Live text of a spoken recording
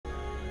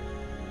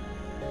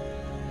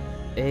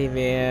Hey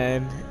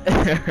man,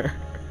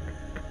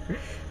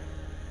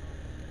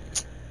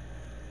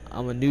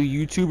 I'm a new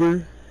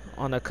YouTuber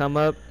on the come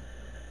up.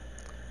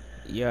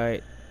 You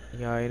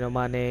already know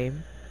my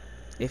name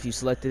if you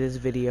selected this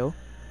video.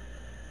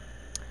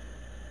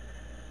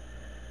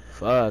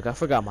 Fuck, I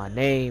forgot my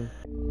name.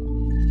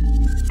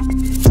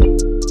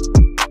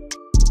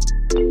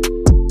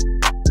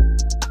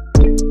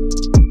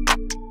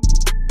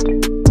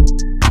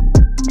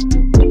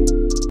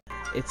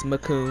 It's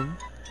Macoon,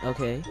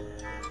 okay,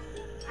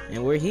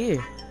 and we're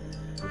here.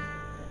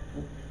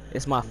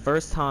 It's my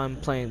first time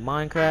playing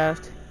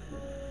Minecraft.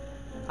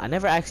 I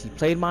never actually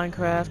played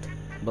Minecraft,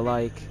 but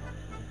like,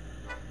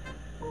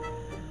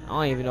 I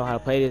don't even know how to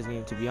play this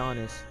game, to be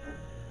honest.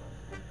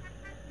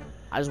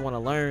 I just want to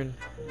learn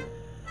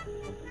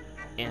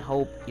and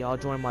hope y'all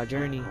join my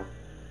journey.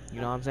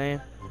 You know what I'm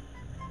saying?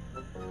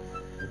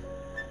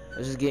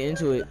 Let's just get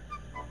into it.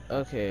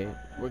 Okay,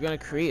 we're gonna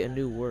create a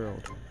new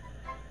world.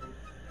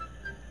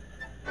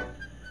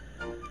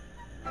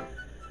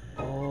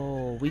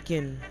 Oh, we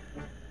can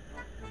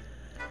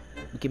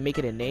make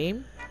it a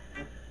name.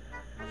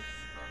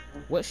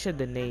 What should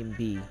the name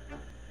be?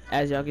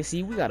 As y'all can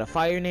see, we got a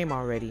fire name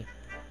already.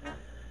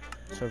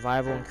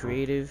 Survival and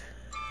creative.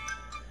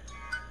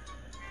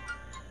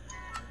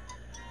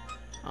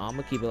 I'm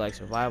gonna keep it like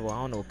survival.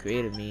 I don't know what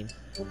creative mean.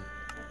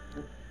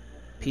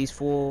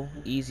 Peaceful,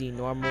 easy,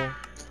 normal.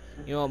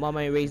 You know what,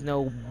 mama ain't raised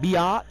no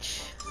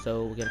biatch,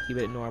 so we're gonna keep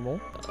it normal.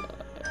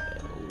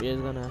 We're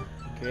just gonna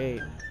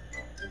create.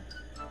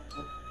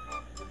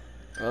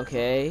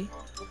 Okay.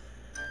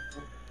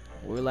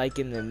 We're like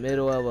in the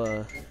middle of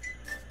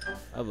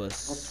a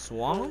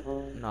swamp.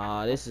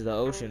 Nah, this is the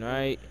ocean,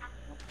 right?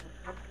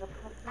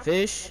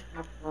 Fish.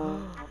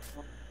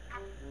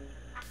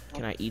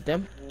 Can I eat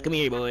them? Come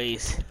here,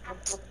 boys.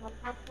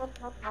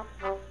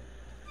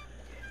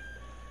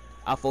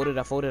 I folded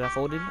on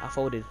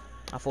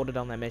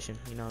that mission,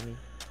 you know what I mean?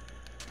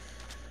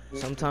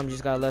 Sometimes you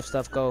just gotta let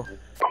stuff go.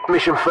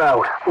 Mission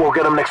failed. We'll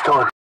get them next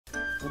time.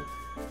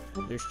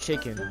 There's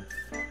chicken.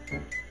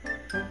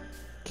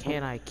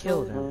 Can I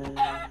kill them?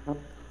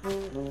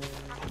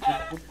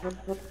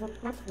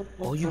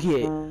 Oh, you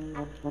get it.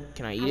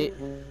 Can I eat it?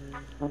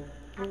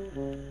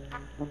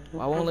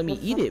 Why won't let me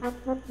eat it?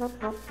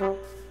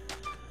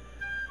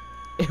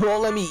 It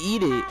won't let me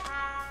eat it.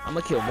 I'm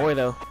gonna kill more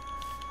though.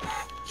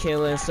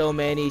 Killing so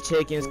many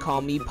chickens,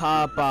 call me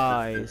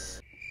Popeyes.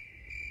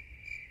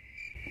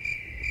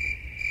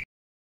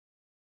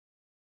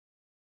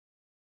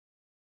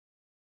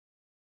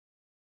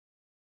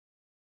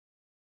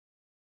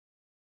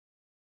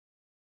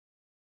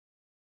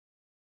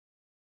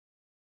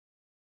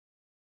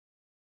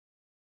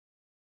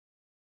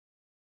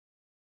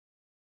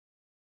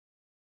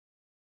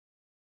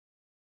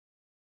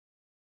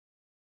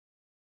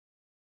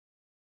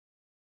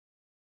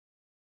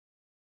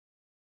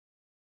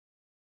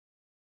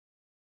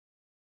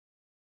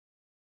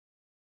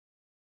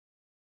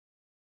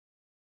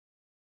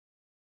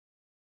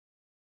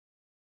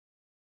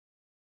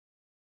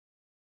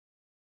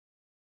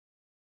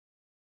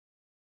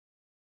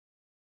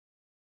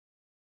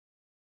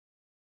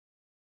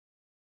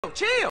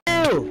 Chill!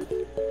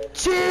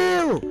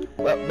 Chill!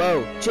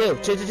 Bro, chill.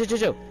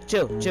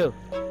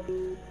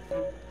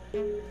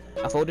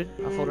 I folded,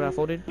 you know what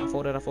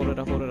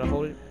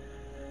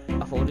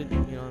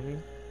I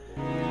mean?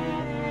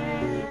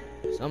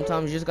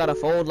 Sometimes you just gotta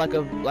fold like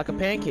a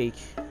pancake,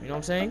 you know what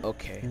I'm saying?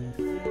 Okay.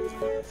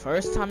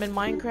 First time in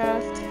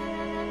Minecraft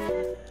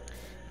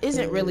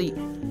isn't really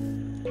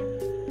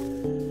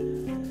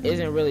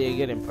a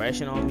good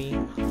impression on me.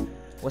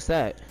 What's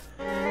that?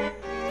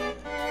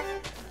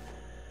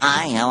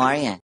 Hi, how are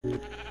you?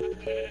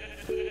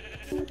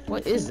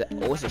 What is that?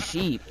 Oh, it's a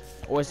sheep.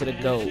 Or is it a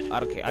goat?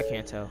 I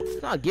can't tell.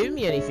 It's not giving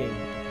me anything.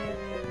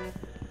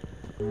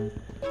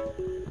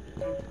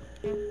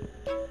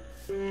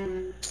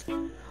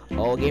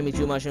 Oh, gave me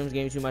two mushrooms.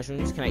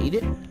 Can I eat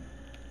it?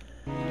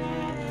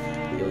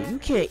 Yo, you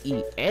can't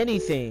eat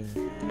anything.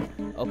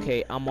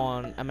 Okay, I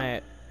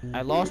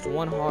lost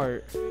 1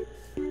 heart.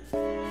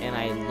 And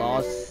I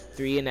lost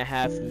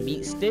 3.5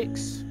 meat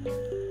sticks.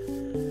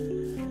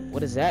 What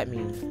does that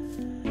mean?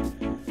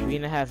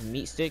 3.5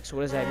 meat sticks?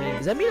 What does that mean?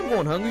 Does that mean I'm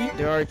going hungry?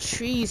 There are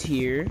trees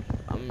here.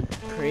 I'm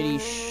pretty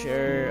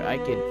sure I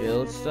could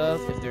build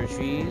stuff if there are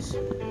trees.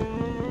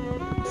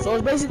 So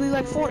it's basically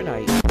like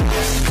Fortnite.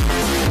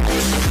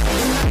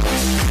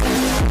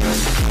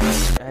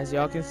 As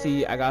y'all can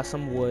see, I got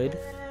some wood.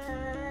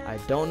 I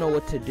don't know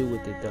what to do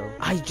with it though.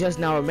 I just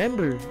now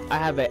remember I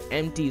have an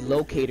empty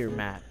locator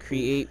map.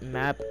 Create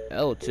map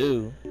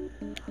L2.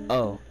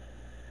 Oh.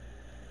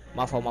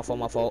 My fault.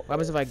 What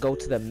happens if I go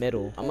to the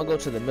middle? I'm gonna go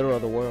to the middle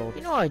of the world.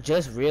 You know what I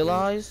just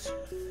realized?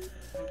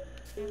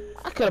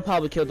 I could have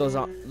probably killed those,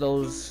 what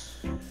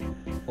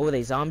were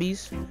they,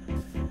 zombies?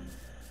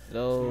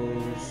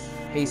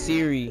 Hey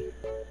Siri.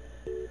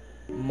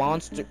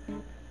 Monster.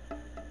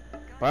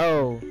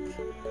 Bro.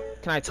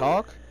 Can I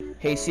talk?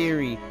 Hey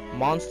Siri.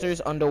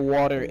 Monsters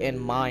underwater in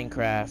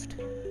Minecraft.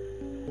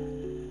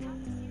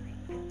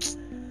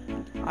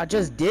 I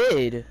just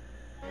did.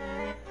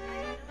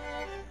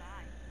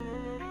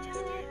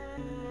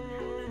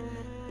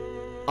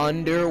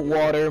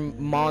 underwater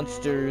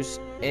monsters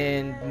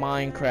in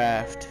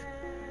Minecraft.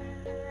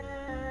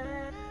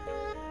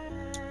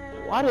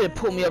 Why did it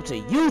put me up to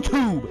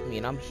YouTube? I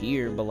mean, I'm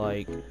here, but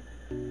like,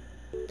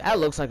 that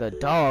looks like a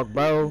dog,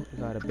 bro.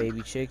 Got a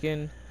baby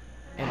chicken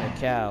and a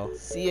cow.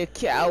 See a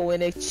cow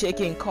and a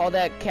chicken, call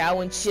that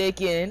cow and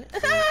chicken.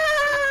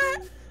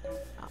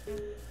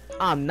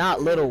 I'm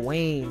not Lil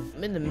Wayne.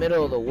 I'm in the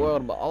middle of the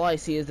world, but all I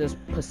see is this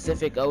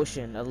Pacific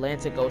Ocean,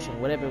 Atlantic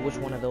Ocean, whatever, which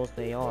one of those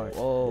they are.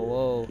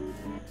 Whoa, whoa.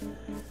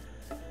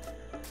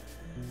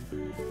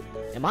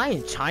 Am I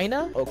in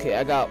China? Okay,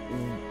 I got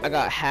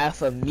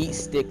half a meat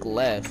stick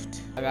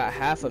left. I got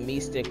half a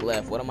meat stick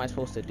left. What am I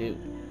supposed to do?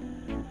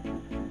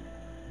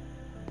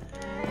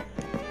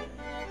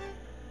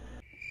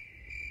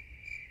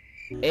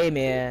 Hey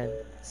man,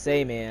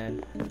 say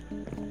man.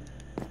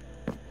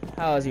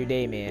 How was your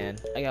day, man?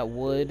 I got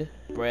wood,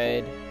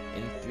 bread,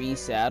 and 3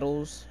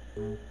 saddles,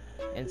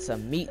 and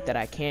some meat that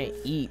I can't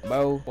eat,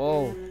 bro.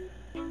 Whoa.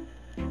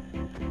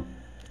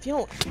 If you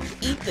don't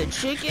eat the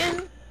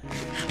chicken,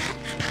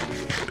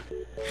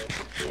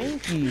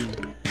 thank you.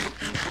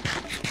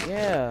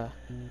 Yeah.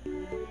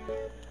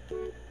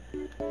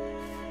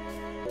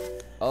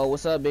 Oh,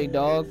 what's up, big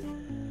dog?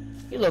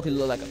 You look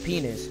like a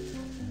penis.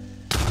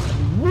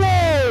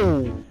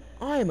 Whoa!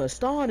 I am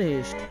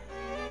astonished.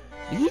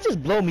 Did he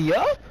just blow me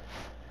up?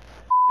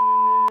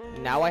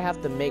 Now I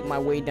have to make my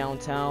way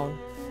downtown,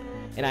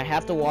 and I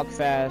have to walk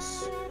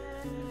fast,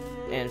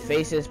 and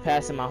faces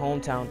passing my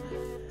hometown.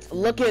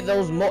 Look at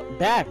those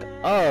back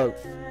up.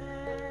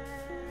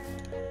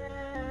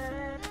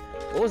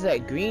 What was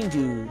that green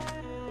dude?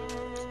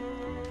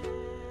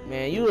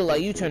 Man, you look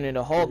like you turned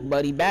into Hulk,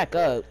 buddy. Back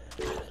up.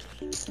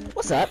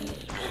 What's up?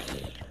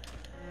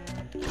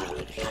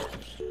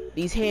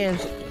 These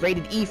hands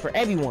rated E for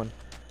everyone.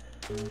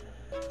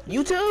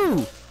 You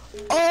too.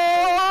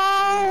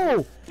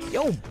 Oh!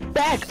 Yo,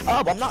 back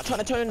up. I'm not trying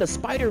to turn into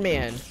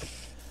Spider-Man.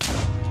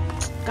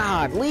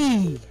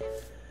 Godly.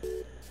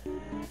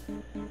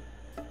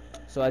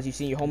 So as you've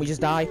seen, your homie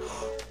just die.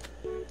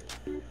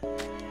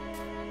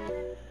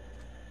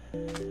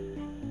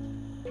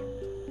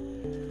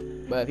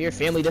 But if your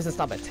family doesn't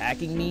stop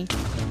attacking me,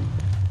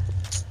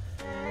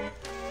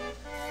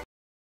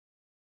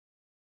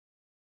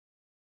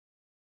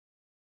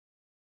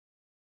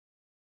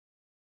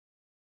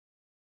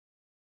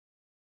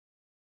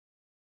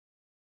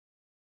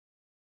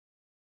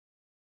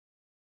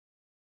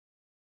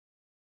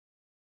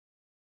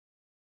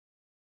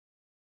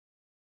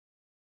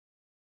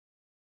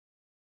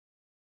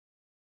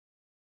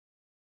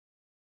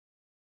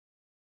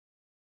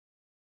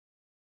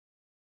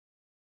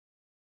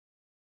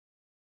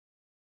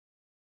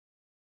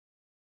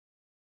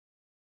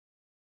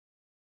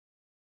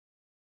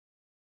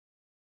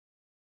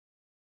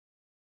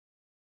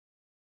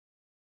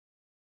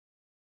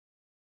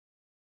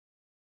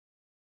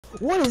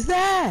 what is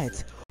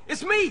that?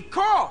 It's me,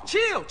 Carl.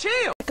 Chill,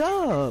 chill. Back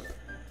up.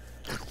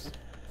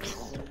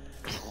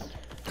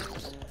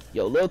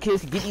 Yo, little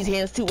kids can get these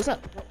hands too. What's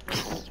up?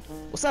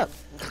 What's up?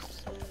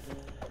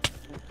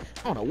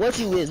 I don't know what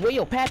you is. Where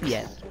your pappy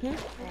at?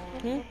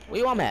 Where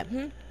your mom at?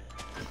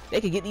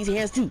 They can get these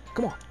hands too.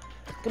 Come on.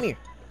 Come here.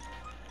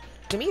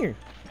 Come here.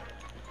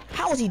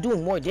 How is he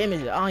doing more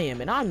damage than I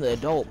am? And I'm the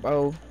adult,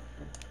 bro.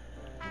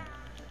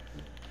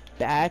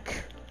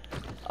 Back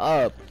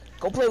up.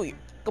 Go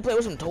play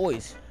with some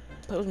toys.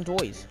 Play with some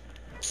toys.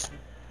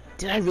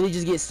 Did I really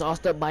just get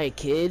sauced up by a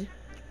kid?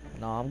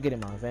 No, I'm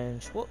getting my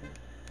revenge.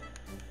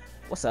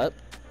 What's up?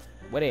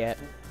 Where they at?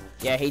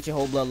 Yeah, I hate your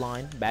whole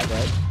bloodline. Back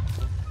up.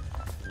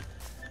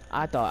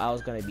 I thought I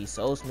was gonna be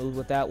so smooth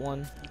with that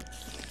one.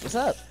 What's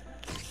up?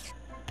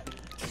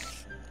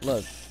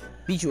 Look,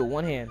 beat you with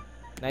one hand.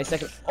 Nice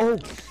second. Oh!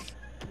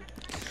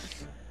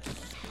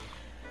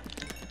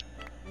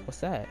 What's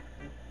that?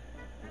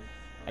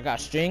 I got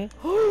string.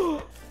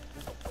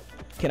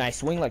 Can I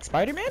swing like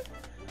Spider-Man?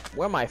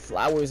 Where are my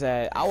flowers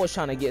at? I was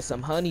trying to get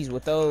some honeys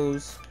with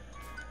those.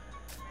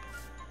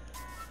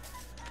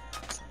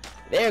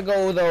 There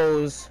go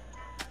those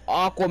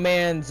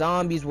Aquaman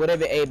zombies,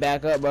 whatever. Hey,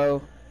 back up,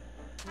 bro.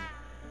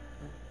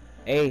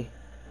 Hey.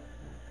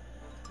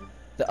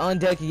 The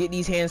undead can get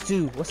these hands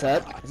too. What's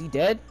up? Is he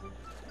dead?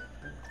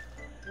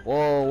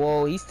 Whoa,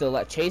 whoa, he's still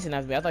like chasing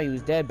after me. I thought he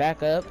was dead.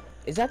 Back up.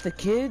 Is that the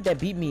kid that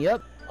beat me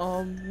up?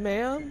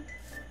 Ma'am?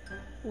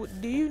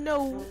 Do you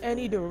know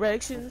any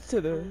directions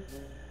to the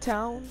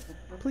town,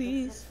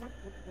 please?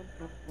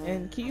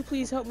 And can you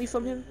please help me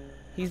from him?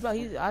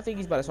 I think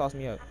he's about to sauce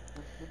me up.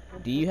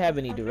 Do you have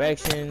any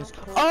directions?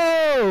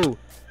 Oh!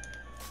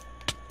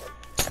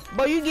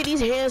 Bro, you can get these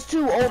hands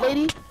too, old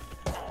lady.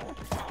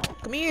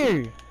 Come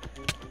here.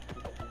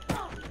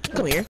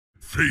 Come here.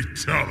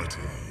 Fatality.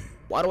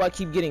 Why do I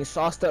keep getting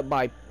sauced up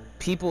by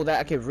people that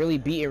I could really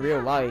beat in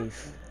real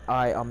life?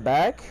 Alright, I'm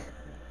back.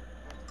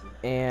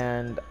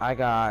 And I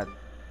got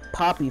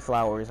poppy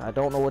flowers. I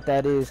don't know what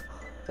that is.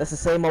 That's the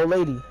same old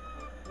lady.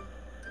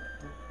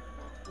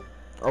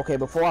 Okay,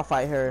 before I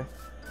fight her.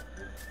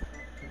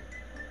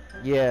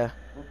 Yeah.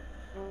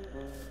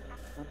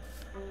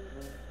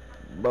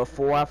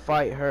 before I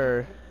fight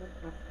her,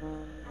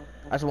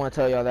 I just want to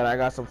tell y'all that I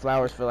got some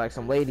flowers for like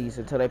some ladies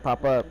until they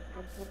pop up.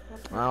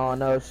 I don't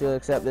know if she'll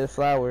accept this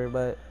flower,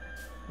 but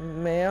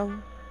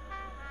ma'am,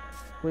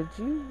 would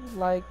you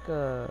like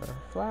a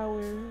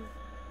flower?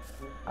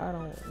 I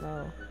don't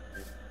know.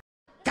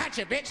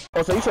 Gotcha, bitch.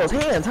 Oh, so you chose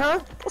hands, huh?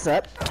 What's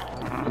up?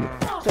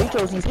 So you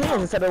chose these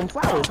hands instead of them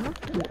flowers, huh?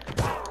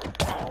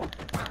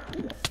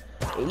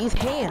 Hey, these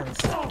hands.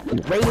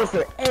 Rated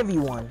for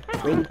everyone.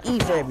 Rated E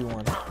for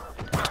everyone.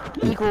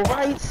 Equal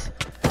rights,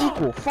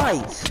 equal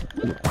fights.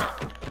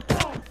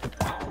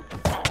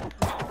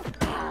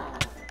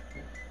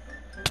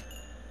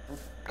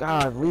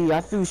 Golly,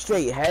 I threw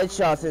straight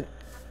headshots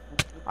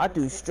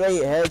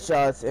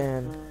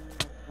and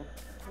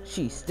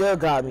she still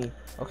got me.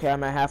 Okay,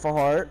 I'm at half a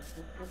heart.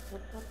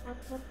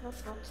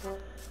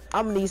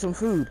 I'm gonna need some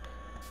food.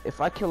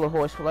 If I kill a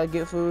horse, will I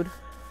get food?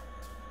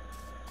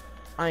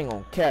 I ain't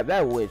gonna cap,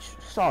 that witch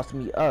sauced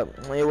me up.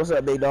 Hey, what's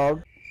up, big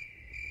dog?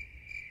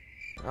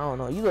 I don't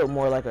know, you look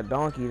more like a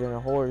donkey than a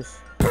horse.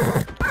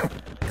 I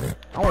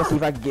wanna see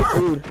if I can get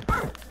food.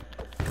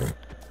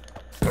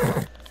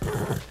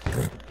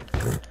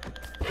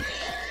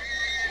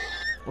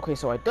 Okay,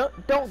 so I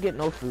don't get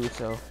no food,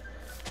 so I'm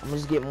gonna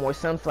just get more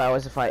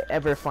sunflowers if I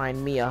ever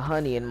find me a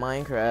honey in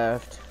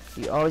Minecraft.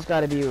 You always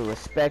gotta be a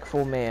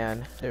respectful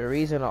man. The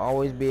reason to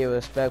always be a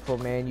respectful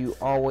man, you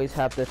always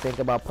have to think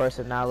about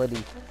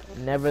personality,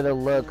 never the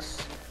looks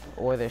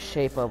or the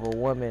shape of a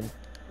woman.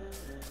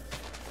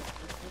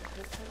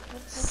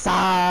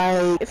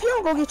 Sigh. If you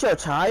don't go get your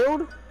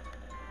child,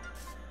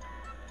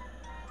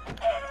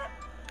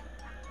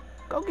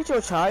 go get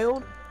your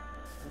child.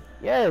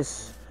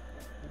 Yes.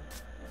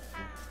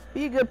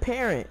 Be a good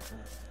parent.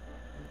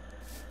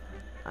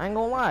 I ain't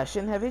gonna lie, I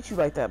shouldn't have hit you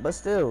like that, but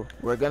still.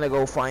 We're gonna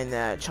go find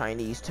that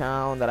Chinese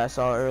town that I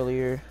saw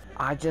earlier.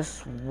 I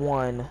just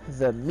won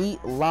the meat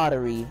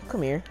lottery.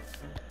 Come here.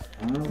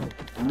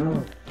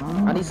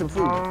 I need some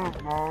food.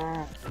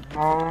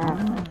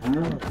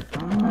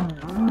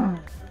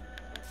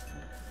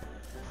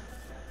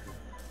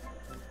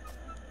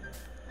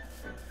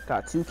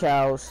 Got 2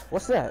 cows.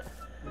 What's that?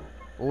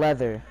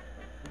 Leather.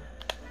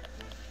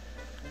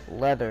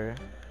 Leather.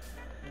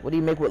 What do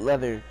you make with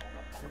leather?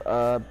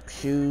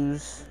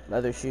 Shoes,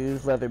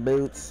 leather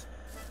boots,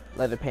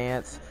 leather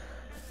pants.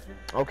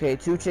 Okay,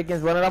 2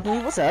 chickens running up on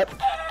me. What's up?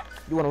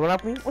 You wanna run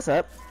up on me? What's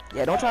up?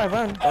 Yeah, don't try to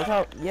run. Don't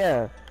try.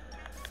 Yeah.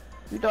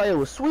 You thought it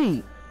was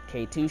sweet.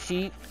 Okay, 2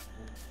 sheep.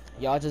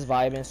 Y'all just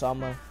vibing, so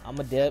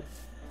I'ma dip.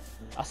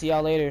 I'll see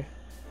y'all later.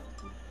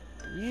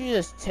 You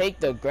just take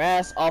the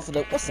grass off of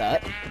the. What's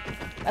up?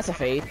 That's a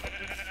fade.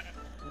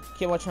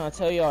 Kid, what I'm trying to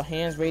tell y'all,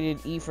 hands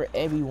rated E for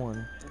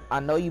everyone. I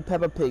know you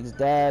Peppa Pig's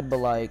dad, but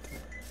like,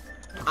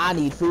 I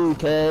need food,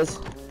 cuz.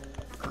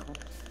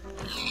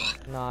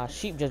 Nah,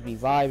 sheep just be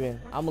vibing.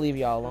 I'ma leave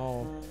y'all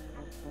alone.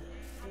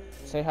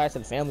 Say hi to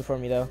the family for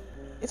me, though.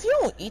 If you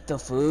don't eat the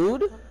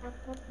food,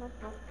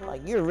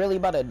 like, you're really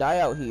about to die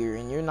out here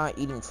and you're not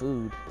eating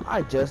food.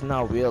 I just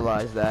now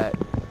realized that.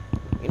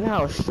 You know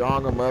how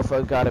strong a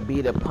motherfucker gotta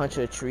be to punch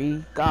a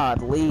tree?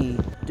 Godly.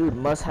 Dude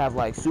must have,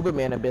 like,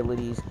 Superman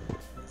abilities.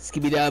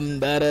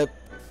 Skibidi-dum-ba-da.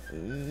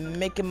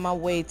 Making my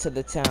way to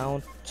the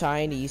town,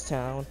 Chinese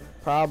town,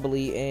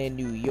 probably in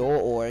New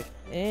York.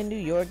 In New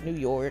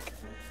York.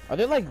 Are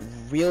there like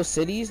real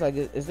cities? Like,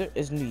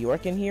 is New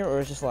York in here, or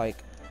is it just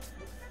like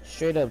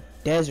straight up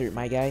desert,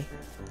 my guy?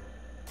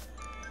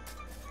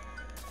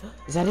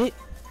 Is that it?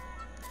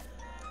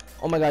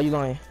 Oh my god, you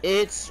lying?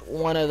 It's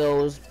one of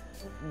those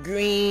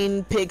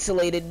green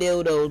pixelated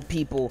dildo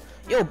people.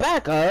 Yo,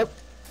 back up.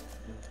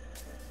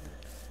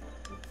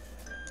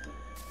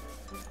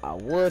 I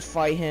would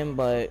fight him,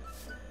 but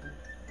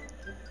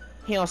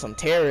he on some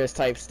terrorist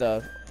type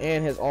stuff,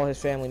 and all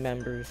his family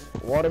members.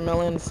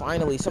 Watermelon,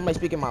 finally, somebody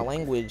speaking my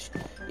language.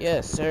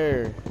 Yes,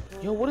 sir.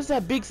 Yo, what is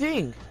that big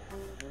thing?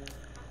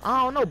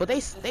 I don't know, but they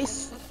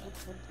saucing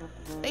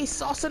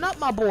up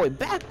my boy.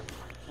 Back,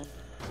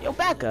 yo,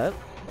 back up.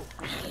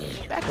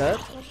 Back up.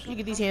 You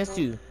get these hands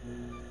too.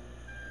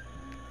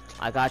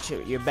 I got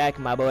your back,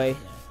 my boy.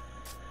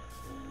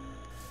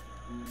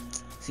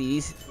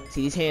 See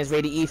these hands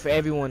rated E for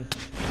everyone.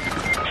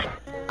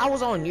 I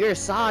was on your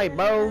side,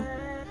 bro.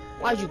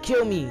 Why'd you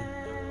kill me?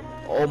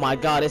 Oh my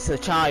god, it's a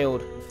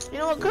child. You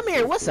know what? Come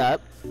here. What's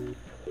up?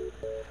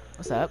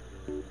 What's up?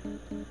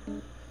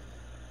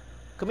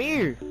 Come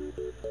here.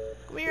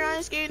 Come here. I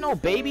ain't scared no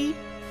baby.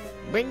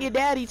 Bring your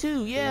daddy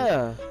too.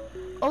 Yeah.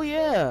 Oh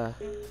yeah.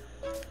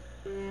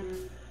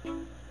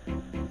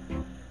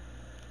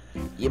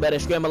 You better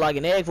scramble like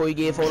an egg before you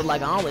get folded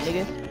like an omelet,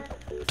 nigga.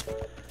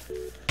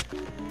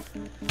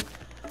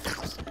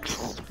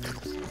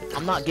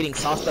 I'm not getting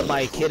sauced up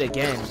by a kid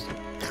again.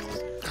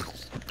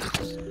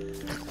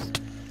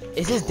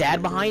 Is his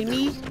dad behind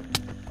me?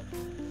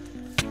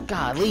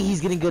 Golly, he's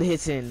getting good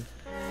hits in.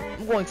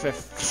 I'm going for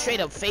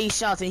straight up face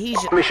shots and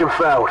he's just... Mission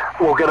failed.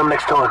 We'll get him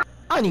next time.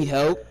 I need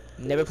help.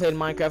 Never played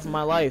Minecraft in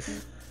my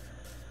life.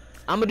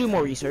 I'm gonna do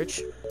more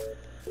research.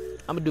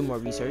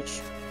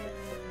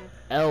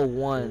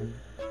 L1.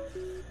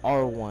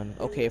 R1.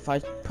 Okay, if I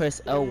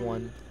press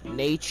L1,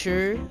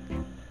 nature,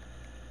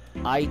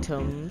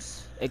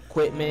 items,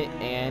 equipment,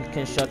 and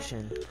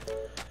construction.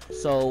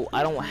 So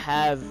I don't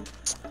have.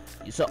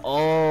 So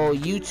oh,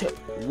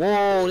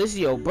 whoa, this is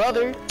your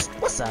brother.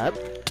 What's up?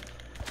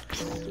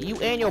 You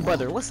and your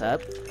brother. What's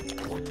up?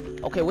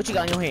 Okay, what you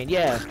got in your hand?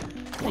 Yeah.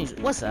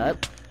 What's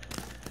up?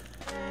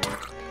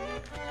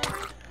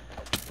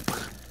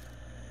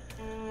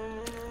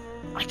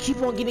 I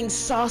keep on getting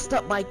sauced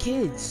up by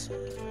kids.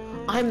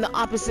 I'm the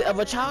opposite of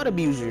a child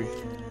abuser.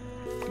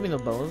 Give me the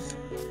bows.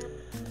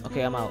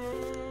 Okay, I'm out.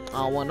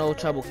 I don't want no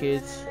trouble,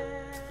 kids.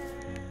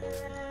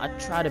 I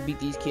try to beat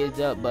these kids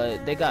up,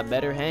 but they got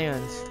better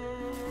hands.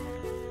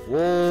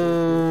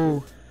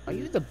 Whoa. Are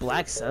you the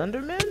Black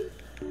Slenderman?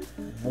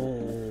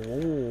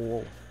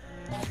 Whoa.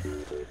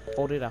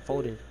 Folded, I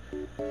folded.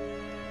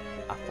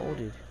 I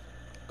folded.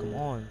 Come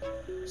on.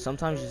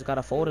 Sometimes you just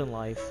gotta fold in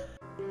life.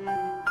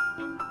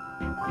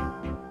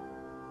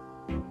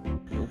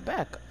 Yo,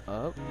 back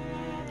up.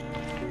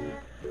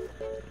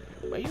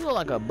 But you look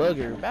like a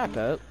booger. Back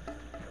up.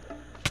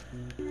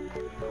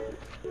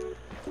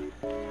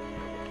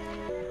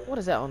 What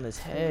is that on his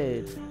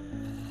head?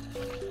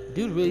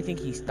 Dude really think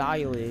he's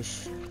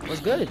stylish. What's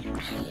good?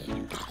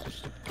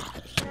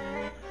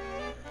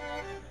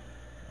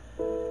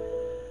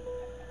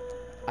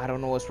 I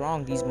don't know what's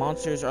wrong. These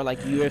monsters are like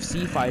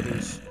UFC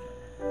fighters.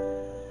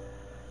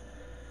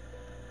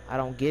 I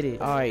don't get it.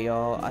 Alright,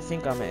 y'all. I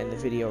think I'm gonna end the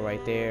video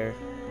right there.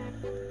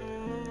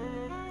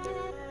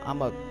 I'm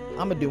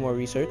gonna do more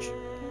research.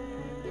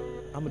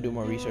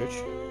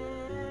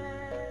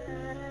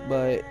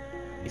 But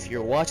if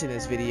you're watching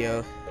this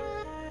video,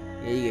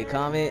 yeah, you can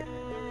comment.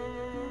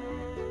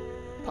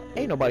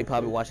 Ain't nobody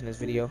probably watching this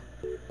video.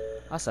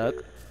 I suck.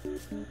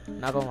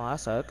 Not gonna lie, I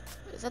suck.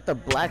 Is that the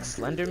Black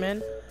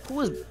Slenderman?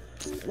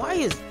 Why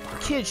is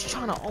kids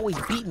trying to always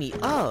beat me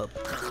up?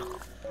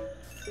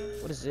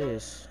 What is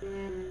this?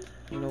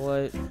 You know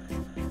what?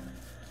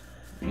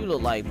 You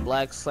look like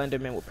Black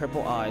Slenderman with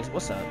purple eyes.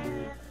 What's up?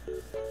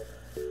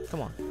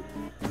 Come on.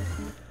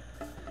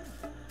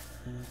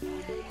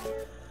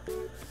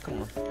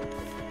 Come on.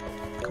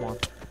 Come on.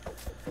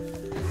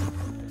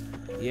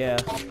 Yeah.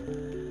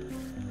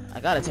 I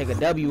gotta take a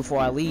W before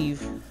I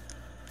leave.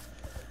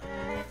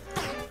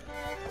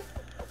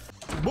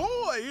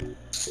 Boy!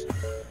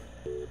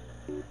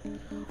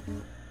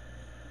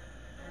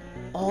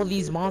 All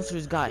these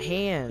monsters got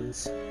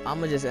hands.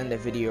 I'ma just end the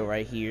video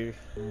right here.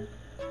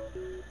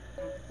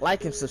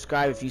 Like and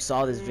subscribe if you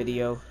saw this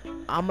video.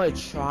 I'ma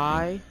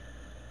try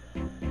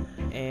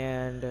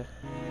and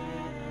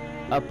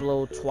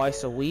upload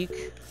twice a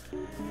week.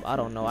 I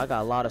don't know, I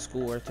got a lot of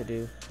schoolwork to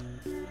do.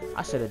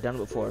 I should have done it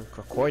before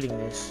recording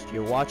this. If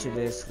you're watching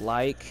this,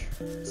 like,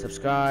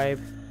 subscribe,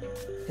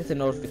 hit the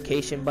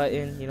notification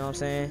button, you know what I'm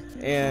saying?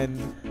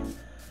 And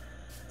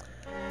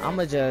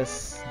I'ma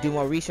just do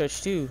more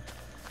research too.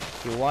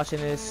 If you're watching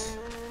this,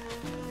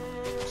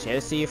 share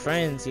this to your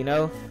friends, you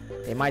know?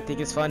 They might think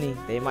it's funny,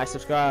 they might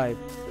subscribe.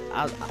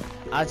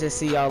 I'll just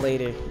see y'all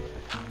later.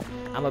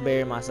 I'ma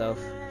bury myself.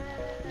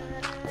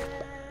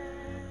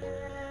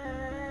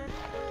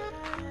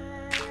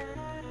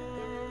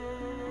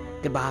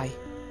 Goodbye.